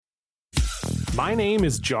My name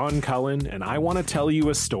is John Cullen, and I want to tell you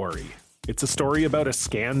a story. It's a story about a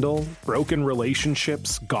scandal, broken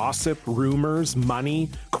relationships, gossip, rumors, money,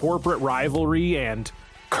 corporate rivalry, and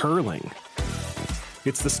curling.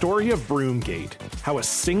 It's the story of Broomgate, how a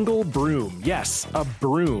single broom, yes, a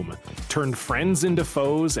broom, turned friends into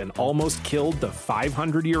foes and almost killed the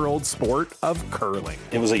 500-year-old sport of curling.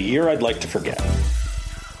 It was a year I'd like to forget.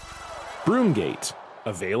 Broomgate,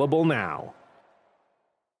 available now.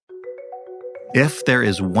 If there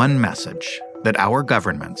is one message that our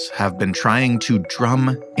governments have been trying to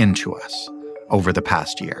drum into us over the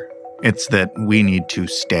past year, it's that we need to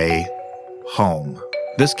stay home.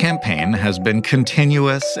 This campaign has been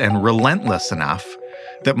continuous and relentless enough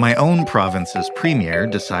that my own province's premier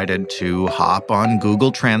decided to hop on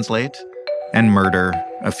Google Translate and murder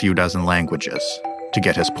a few dozen languages to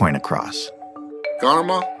get his point across.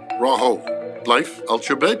 Garma Raho, Life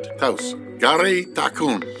Alchabet Taus, Gare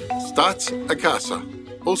Takun, Stats Akasa,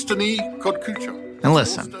 Ostani Kodkucha. And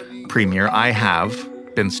listen, Premier, I have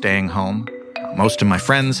been staying home. Most of my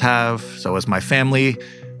friends have, so has my family.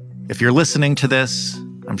 If you're listening to this,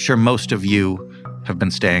 I'm sure most of you have been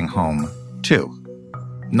staying home too.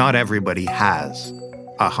 Not everybody has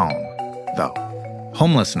a home, though.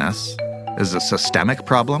 Homelessness is a systemic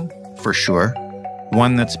problem, for sure.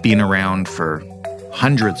 One that's been around for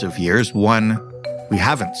hundreds of years, one we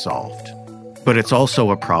haven't solved. But it's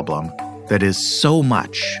also a problem that is so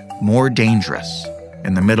much more dangerous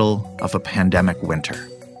in the middle of a pandemic winter.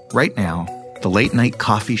 Right now, the late-night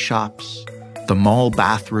coffee shops, the mall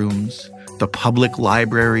bathrooms, the public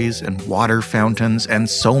libraries and water fountains, and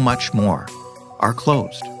so much more are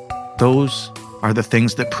closed. Those are the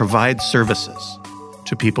things that provide services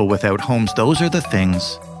to people without homes. Those are the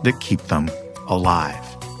things that keep them alive.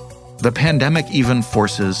 The pandemic even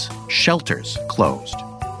forces shelters closed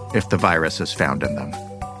if the virus is found in them.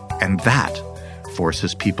 And that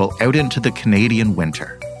forces people out into the Canadian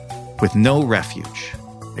winter with no refuge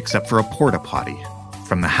except for a porta potty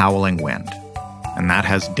from the howling wind. And that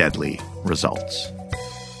has deadly results.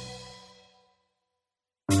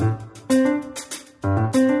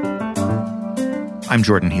 I'm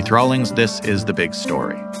Jordan Heath Rawlings. This is The Big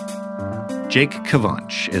Story. Jake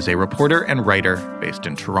Kavunch is a reporter and writer based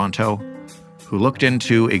in Toronto who looked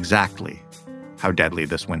into exactly how deadly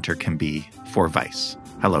this winter can be for Vice.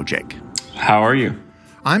 Hello, Jake. How are you?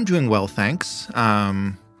 I'm doing well, thanks.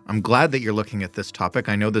 I'm glad that you're looking at this topic.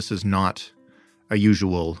 I know this is not a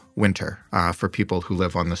usual winter for people who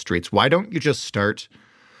live on the streets. Why don't you just start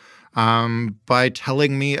by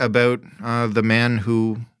telling me about the man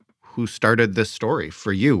who started this story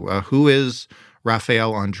for you? Who is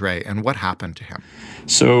Raphael Andre, and what happened to him?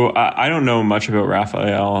 So I don't know much about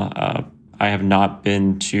Raphael. I have not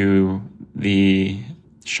been to the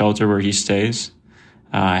shelter where he stays.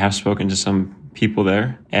 I have spoken to some people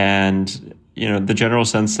there, and the general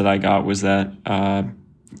sense that I got was that,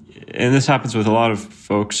 and this happens with a lot of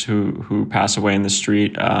folks who pass away in the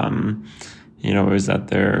street, is that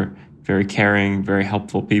they're very caring, very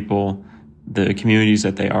helpful people. The communities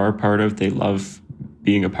that they are a part of, they love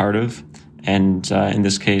being a part of. And in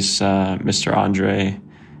this case, Mr. Andre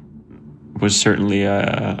was certainly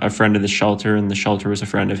a friend of the shelter, and the shelter was a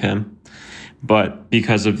friend of him. But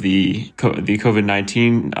because of the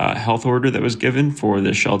COVID-19 health order that was given for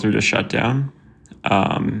the shelter to shut down,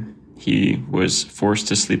 he was forced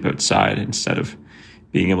to sleep outside instead of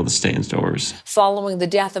being able to stay indoors. Following the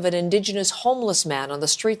death of an Indigenous homeless man on the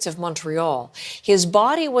streets of Montreal, his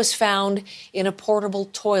body was found in a portable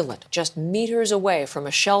toilet just meters away from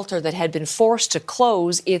a shelter that had been forced to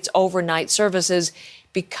close its overnight services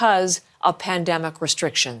because of pandemic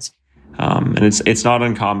restrictions. And it's not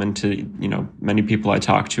uncommon to, many people I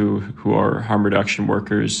talk to who are harm reduction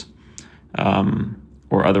workers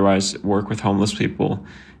or otherwise work with homeless people.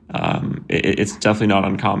 It's definitely not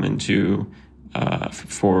uncommon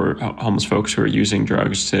for homeless folks who are using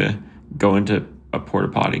drugs to go into a porta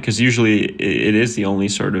potty, because usually it is the only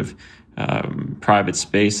sort of private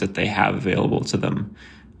space that they have available to them,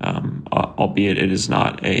 albeit it is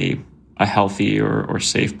not a healthy or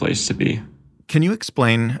safe place to be. Can you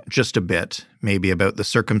explain just a bit, maybe, about the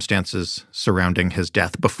circumstances surrounding his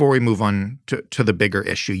death before we move on to the bigger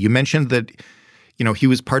issue? You mentioned that, he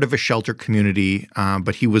was part of a shelter community,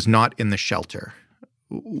 but he was not in the shelter.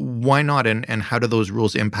 Why not, and how do those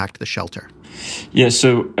rules impact the shelter? Yeah,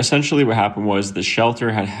 so essentially what happened was the shelter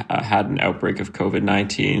had an outbreak of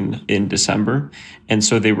COVID-19 in December, and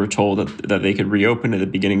so they were told that they could reopen at the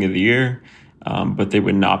beginning of the year, but they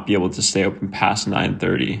would not be able to stay open past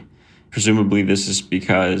 9:30. Presumably this is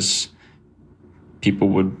because people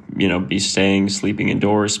would, be sleeping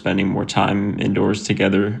indoors, spending more time indoors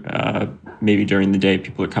together. Maybe during the day,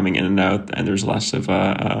 people are coming in and out, and there's less of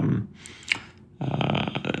a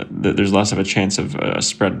chance of a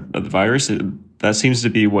spread of the virus. That seems to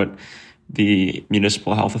be what the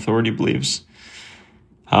municipal health authority believes.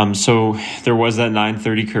 So there was that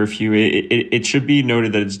 9:30 curfew. It should be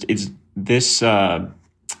noted that it's this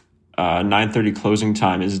 9:30 closing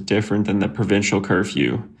time is different than the provincial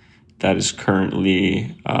curfew that is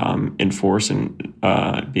currently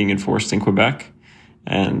being enforced in Quebec.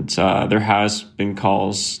 And there has been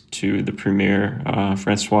calls to the Premier,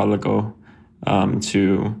 François Legault,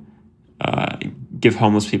 to give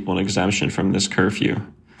homeless people an exemption from this curfew.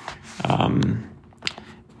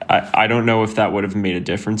 I don't know if that would have made a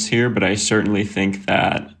difference here, but I certainly think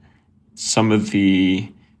that some of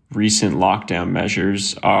the recent lockdown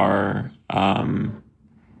measures are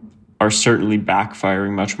certainly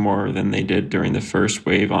backfiring much more than they did during the first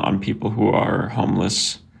wave on people who are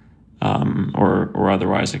homeless or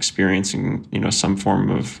otherwise experiencing, some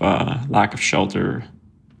form of lack of shelter.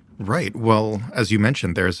 Right. Well, as you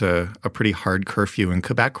mentioned, there's a pretty hard curfew in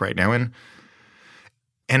Quebec right now, and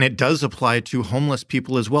it does apply to homeless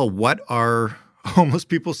people as well. What are homeless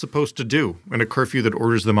people supposed to do in a curfew that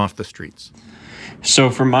orders them off the streets? So,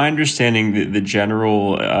 from my understanding, the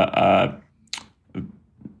general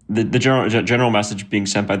message being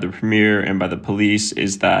sent by the Premier and by the police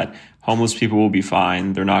is that homeless people will be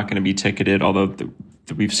fine. They're not going to be ticketed, although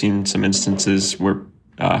we've seen some instances where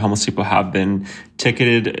homeless people have been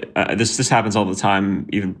ticketed. This happens all the time,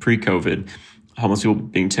 even pre-COVID. Homeless people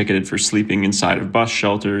being ticketed for sleeping inside of bus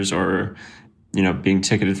shelters, or being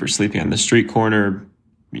ticketed for sleeping on the street corner.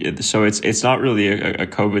 So it's not really a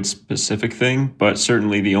COVID specific thing, but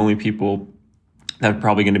certainly the only people that are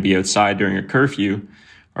probably going to be outside during a curfew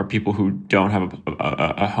are people who don't have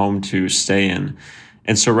a home to stay in.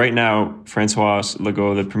 And so right now, François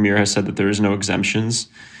Legault, the Premier, has said that there is no exemptions.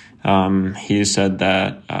 He has said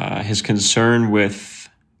that his concern with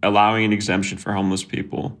allowing an exemption for homeless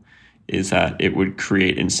people is that it would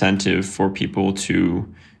create incentive for people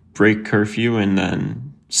to break curfew and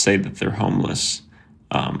then say that they're homeless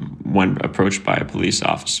when approached by a police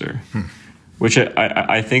officer, which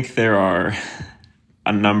I think there are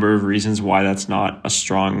a number of reasons why that's not a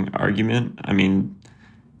strong argument. I mean,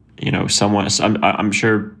 I'm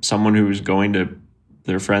sure someone who's going to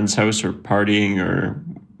their friend's house or partying or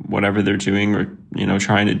whatever they're doing or,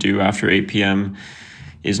 trying to do after 8 p.m.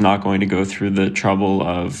 is not going to go through the trouble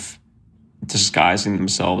of disguising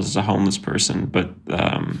themselves as a homeless person. But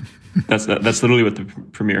that's literally what the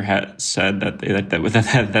Premier had said,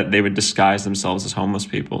 that they would disguise themselves as homeless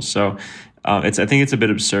people. So I think it's a bit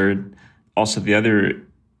absurd. Also, the other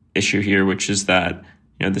issue here, which is that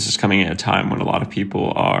this is coming at a time when a lot of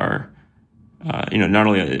people are, not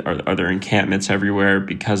only are there encampments everywhere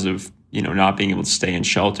because of not being able to stay in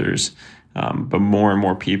shelters, but more and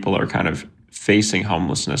more people are kind of facing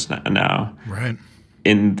homelessness now. Right.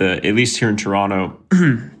 At least here in Toronto,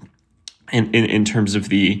 in terms of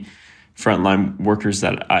the frontline workers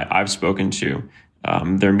that I've spoken to,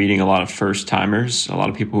 they're meeting a lot of first timers, a lot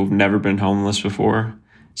of people who've never been homeless before,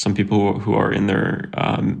 some people who are in their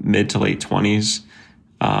mid to late 20s.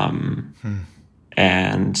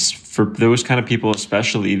 And for those kind of people,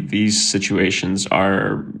 especially, these situations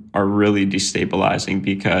are really destabilizing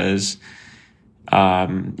because,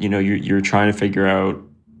 you're trying to figure out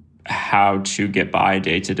how to get by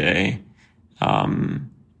day to day.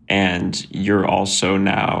 And you're also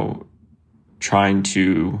now trying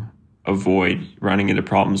to avoid running into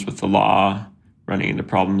problems with the law, running into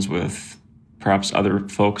problems with perhaps other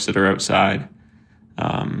folks that are outside.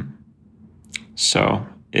 So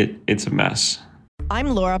it's a mess.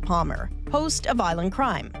 I'm Laura Palmer, host of Island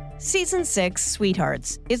Crime. Season 6,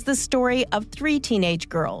 Sweethearts, is the story of 3 teenage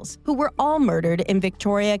girls who were all murdered in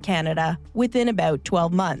Victoria, Canada, within about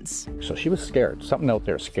 12 months. So she was scared. Something out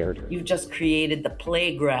there scared her. You've just created the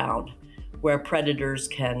playground where predators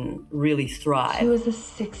can really thrive. She was a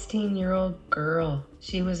 16-year-old girl.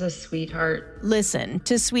 She was a sweetheart. Listen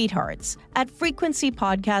to Sweethearts at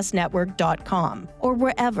frequencypodcastnetwork.com or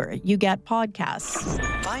wherever you get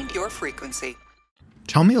podcasts. Find your frequency.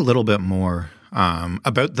 Tell me a little bit more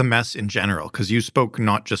about the mess in general, because you spoke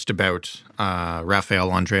not just about Raphael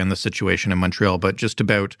Landry and the situation in Montreal, but just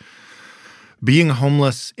about being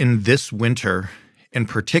homeless in this winter in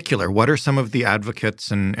particular. What are some of the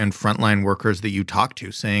advocates and frontline workers that you talk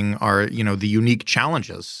to saying are, the unique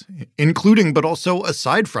challenges, including but also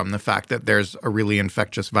aside from the fact that there's a really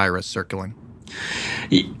infectious virus circling?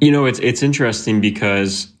 It's interesting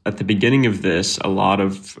because at the beginning of this, a lot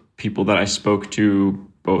of people that I spoke to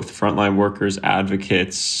both frontline workers,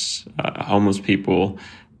 advocates, homeless people,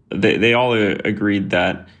 they all agreed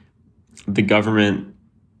that the government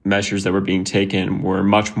measures that were being taken were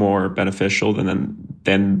much more beneficial than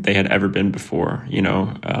they had ever been before.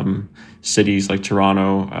 Cities like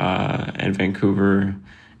Toronto and Vancouver,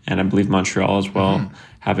 and I believe Montreal as well,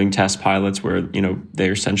 having test pilots where,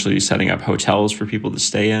 they're essentially setting up hotels for people to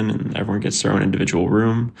stay in and everyone gets their own individual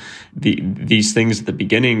room. These things at the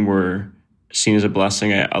beginning were seen as a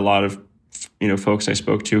blessing. A lot of, folks I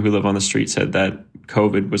spoke to who live on the street said that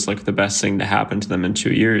COVID was like the best thing to happen to them in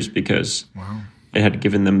 2 years because it had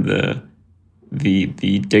given them the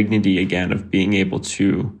dignity again of being able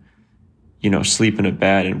to, sleep in a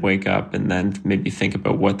bed and wake up and then maybe think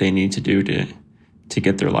about what they need to do to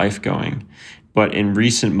get their life going. But in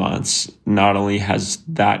recent months, not only has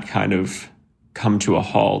that kind of come to a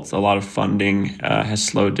halt, a lot of funding has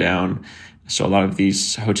slowed down. So a lot of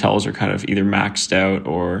these hotels are kind of either maxed out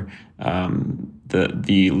or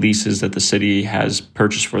the leases that the city has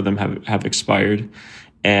purchased for them have expired.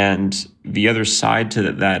 And the other side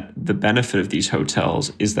to that, the benefit of these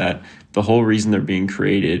hotels is that the whole reason they're being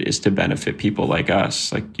created is to benefit people like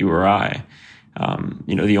us, like you or I.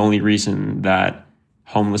 The only reason that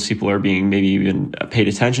homeless people are being maybe even paid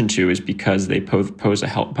attention to is because they pose a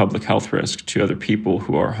public health risk to other people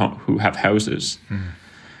who have houses.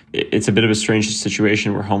 It's a bit of a strange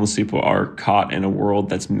situation where homeless people are caught in a world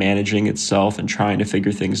that's managing itself and trying to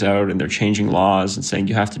figure things out, and they're changing laws and saying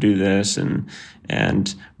you have to do this and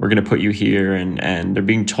we're going to put you here, and they're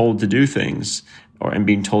being told to do things and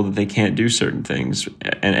being told that they can't do certain things,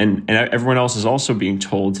 and everyone else is also being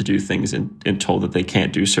told to do things and told that they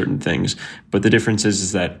can't do certain things. But the difference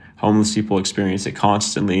is that homeless people experience it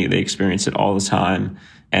constantly. They experience it all the time,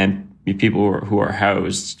 and people who are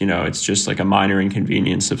housed, it's just like a minor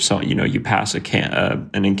inconvenience of you pass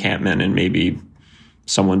an encampment and maybe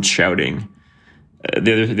someone's shouting.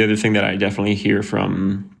 The other thing that I definitely hear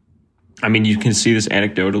from, you can see this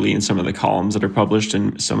anecdotally in some of the columns that are published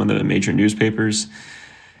in some of the major newspapers.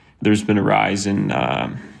 There's been a rise in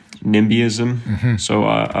NIMBYism. So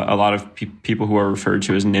a lot of people who are referred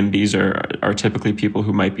to as NIMBYs are typically people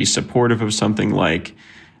who might be supportive of something like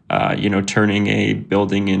turning a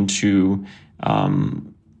building into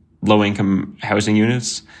low-income housing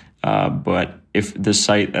units. But if the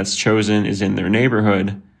site that's chosen is in their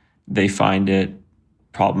neighborhood, they find it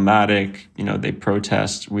problematic. They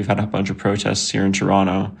protest. We've had a bunch of protests here in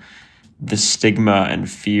Toronto. The stigma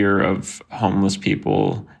and fear of homeless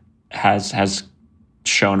people has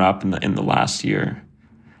shown up in the last year.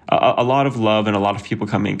 A lot of love and a lot of people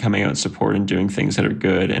coming out and support and doing things that are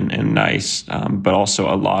good and nice, but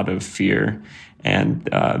also a lot of fear. And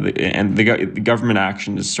the government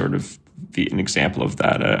action is sort of an example of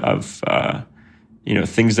that,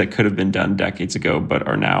 things that could have been done decades ago, but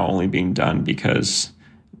are now only being done because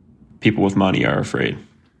people with money are afraid.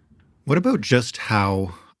 What about just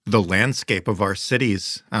how the landscape of our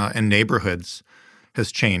cities and neighborhoods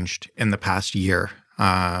has changed in the past year?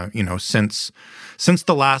 Since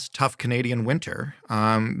the last tough Canadian winter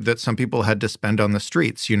that some people had to spend on the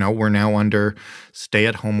streets. We're now under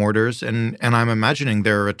stay-at-home orders, and I'm imagining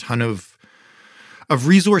there are a ton of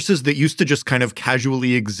resources that used to just kind of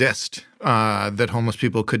casually exist that homeless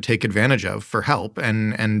people could take advantage of for help,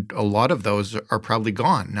 and a lot of those are probably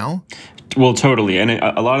gone, no? Well, totally, and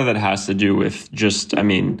a lot of that has to do with just, I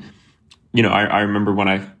remember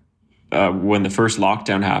when the first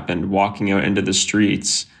lockdown happened, walking out into the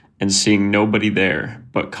streets and seeing nobody there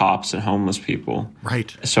but cops and homeless people.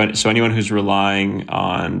 Right. So anyone who's relying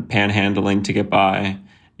on panhandling to get by,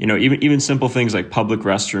 even simple things like public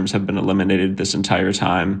restrooms have been eliminated this entire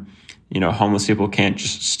time. Homeless people can't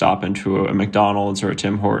just stop into a McDonald's or a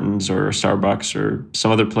Tim Hortons or a Starbucks or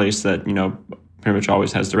some other place that, pretty much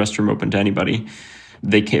always has the restroom open to anybody.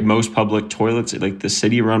 Most public toilets, like the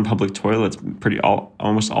city-run public toilets,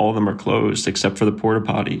 almost all of them are closed except for the porta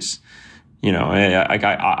potties.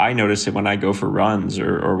 I notice it when I go for runs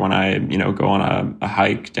or when I go on a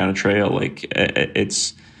hike down a trail. Like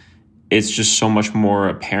it's just so much more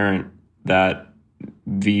apparent that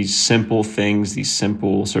these simple things, these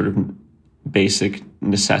simple sort of basic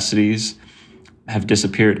necessities, have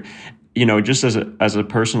disappeared. Just as a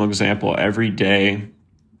personal example, every day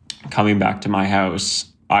coming back to my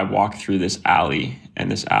house, I walk through this alley,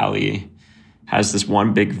 and this alley has this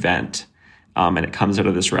one big vent, and it comes out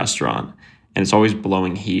of this restaurant, and it's always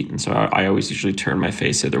blowing heat. And so I always usually turn my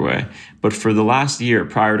face the other way. But for the last year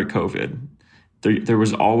prior to COVID, there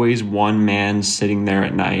was always one man sitting there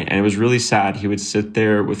at night, and it was really sad. He would sit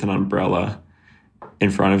there with an umbrella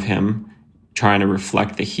in front of him, trying to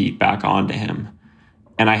reflect the heat back onto him.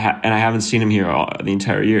 and I haven't seen him here the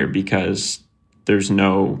entire year because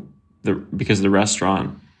because the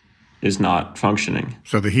restaurant is not functioning.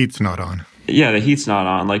 So the heat's not on. Yeah, the heat's not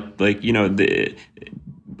on. The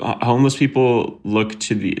homeless people look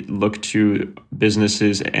to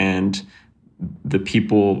businesses and the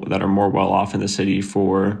people that are more well off in the city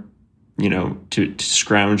for, to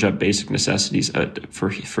scrounge up basic necessities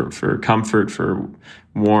for comfort, for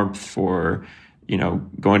warmth, for,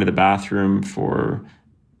 going to the bathroom, for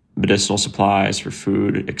medicinal supplies, for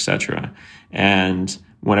food, etc. And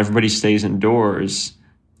when everybody stays indoors,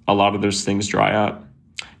 a lot of those things dry up.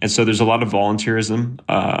 And so there's a lot of volunteerism,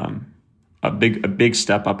 a big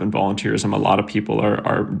step up in volunteerism. A lot of people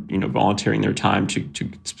are volunteering their time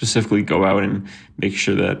to specifically go out and make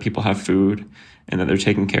sure that people have food and that they're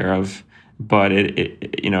taken care of. But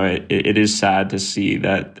it is sad to see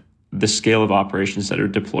that the scale of operations that are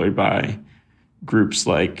deployed by groups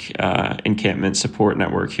like Encampment Support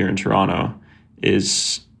Network here in Toronto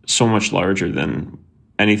is so much larger than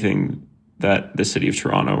anything that the city of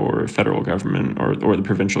Toronto or federal government or the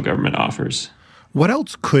provincial government offers. What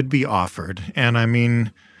else could be offered? And I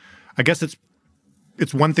mean, I guess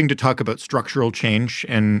it's one thing to talk about structural change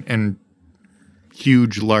and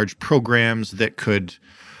huge, large programs that could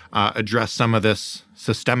address some of this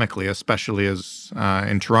systemically, especially as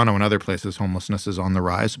in Toronto and other places, homelessness is on the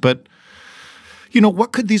rise. But,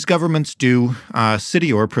 what could these governments do,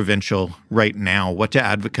 city or provincial, right now? What do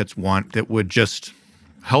advocates want that would just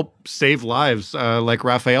help save lives like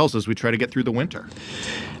Raphael's as we try to get through the winter?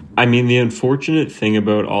 I mean, the unfortunate thing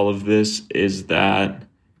about all of this is that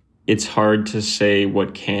it's hard to say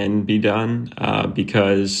what can be done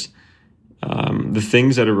because the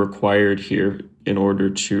things that are required here in order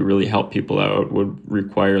to really help people out would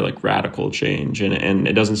require radical change. And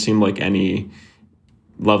it doesn't seem like any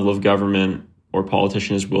level of government or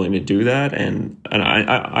politician is willing to do that. And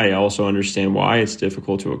I also understand why it's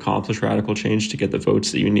difficult to accomplish radical change to get the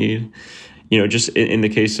votes that you need. Just in the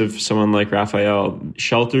case of someone like Raphael,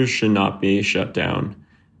 shelters should not be shut down.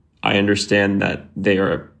 I understand that they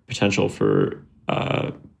are a potential for,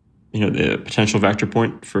 the potential vector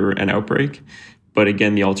point for an outbreak. But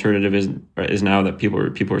again, the alternative is now that people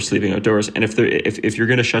are sleeping outdoors. And if you're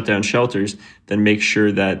going to shut down shelters, then make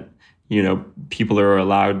sure that, people are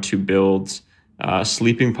allowed to build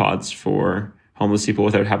sleeping pods for homeless people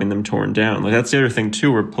without having them torn down. That's the other thing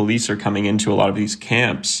too, where police are coming into a lot of these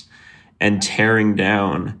camps and tearing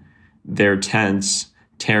down their tents,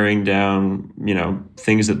 tearing down,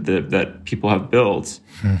 things that people have built.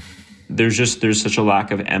 There's such a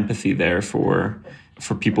lack of empathy there for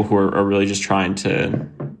people who are really just trying to,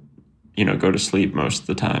 go to sleep most of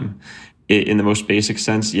the time. In the most basic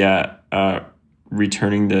sense,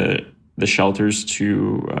 returning the shelters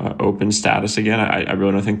to open status again. I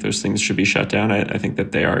really don't think those things should be shut down. I think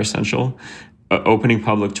that they are essential. Opening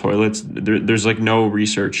public toilets, there's no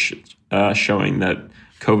research showing that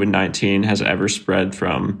COVID-19 has ever spread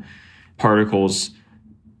from particles,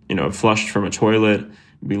 flushed from a toilet.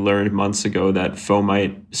 We learned months ago that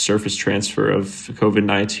fomite surface transfer of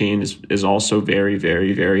COVID-19 is also very,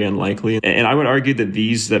 very, very unlikely. And I would argue that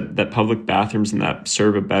that public bathrooms and that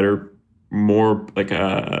serve a better, more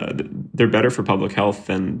they're better for public health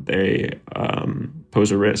than they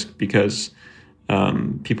pose a risk because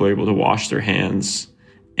people are able to wash their hands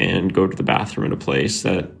and go to the bathroom in a place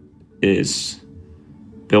that is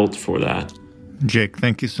built for that. Jake,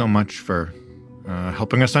 thank you so much for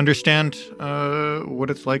helping us understand what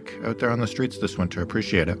it's like out there on the streets this winter.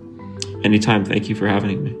 Appreciate it. Anytime. Thank you for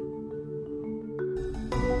having me.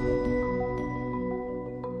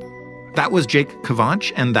 That was Jake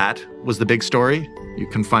Kavanch, and that was The Big Story. You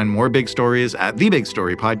can find more big stories at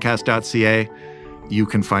thebigstorypodcast.ca. You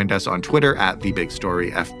can find us on Twitter at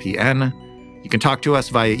thebigstoryfpn. You can talk to us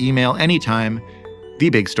via email anytime,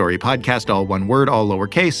 thebigstorypodcast, all one word, all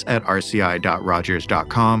lowercase, at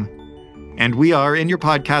rci.rogers.com. And we are in your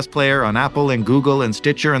podcast player on Apple and Google and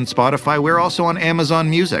Stitcher and Spotify. We're also on Amazon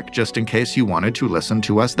Music, just in case you wanted to listen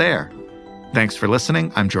to us there. Thanks for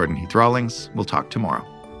listening. I'm Jordan Heath Rawlings. We'll talk tomorrow.